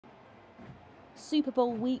Super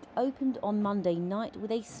Bowl week opened on Monday night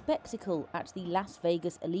with a spectacle at the Las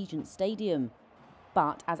Vegas Allegiant Stadium.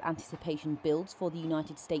 But as anticipation builds for the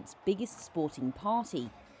United States' biggest sporting party,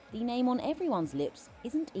 the name on everyone's lips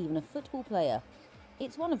isn't even a football player.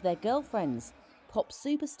 It's one of their girlfriends, pop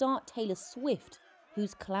superstar Taylor Swift,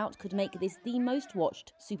 whose clout could make this the most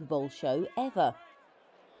watched Super Bowl show ever.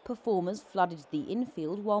 Performers flooded the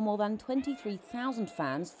infield while more than 23,000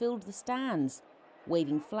 fans filled the stands,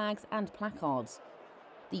 waving flags and placards.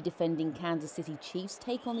 The defending Kansas City Chiefs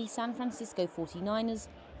take on the San Francisco 49ers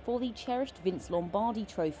for the cherished Vince Lombardi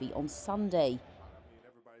Trophy on Sunday.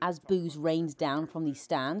 As boos rained down from the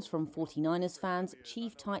stands from 49ers fans,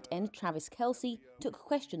 Chief tight end Travis Kelce took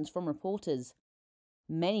questions from reporters.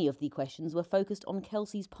 Many of the questions were focused on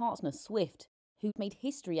Kelce's partner Swift, who made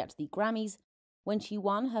history at the Grammys when she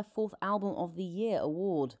won her 4th Album of the Year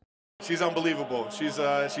award. She's unbelievable. She's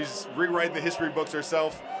rewriting the history books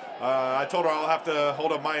herself. I told her I'll have to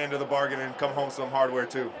hold up my end of the bargain and come home some hardware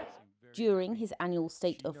too. During his annual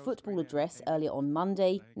State of Football address earlier on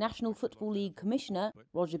Monday, National Football League Commissioner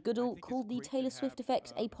Roger Goodell called the Taylor Swift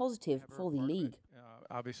effect a positive for the league.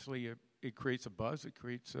 Obviously, it creates a buzz. It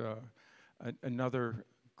creates another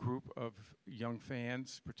group of young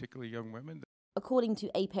fans, particularly young women. According to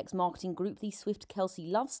Apex Marketing Group, the Swift-Kelce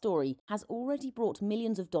love story has already brought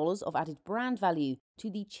millions of dollars of added brand value to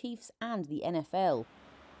the Chiefs and the NFL.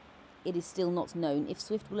 It is still not known if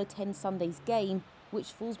Swift will attend Sunday's game,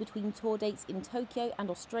 which falls between tour dates in Tokyo and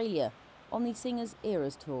Australia on the singer's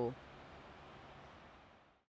Eras Tour.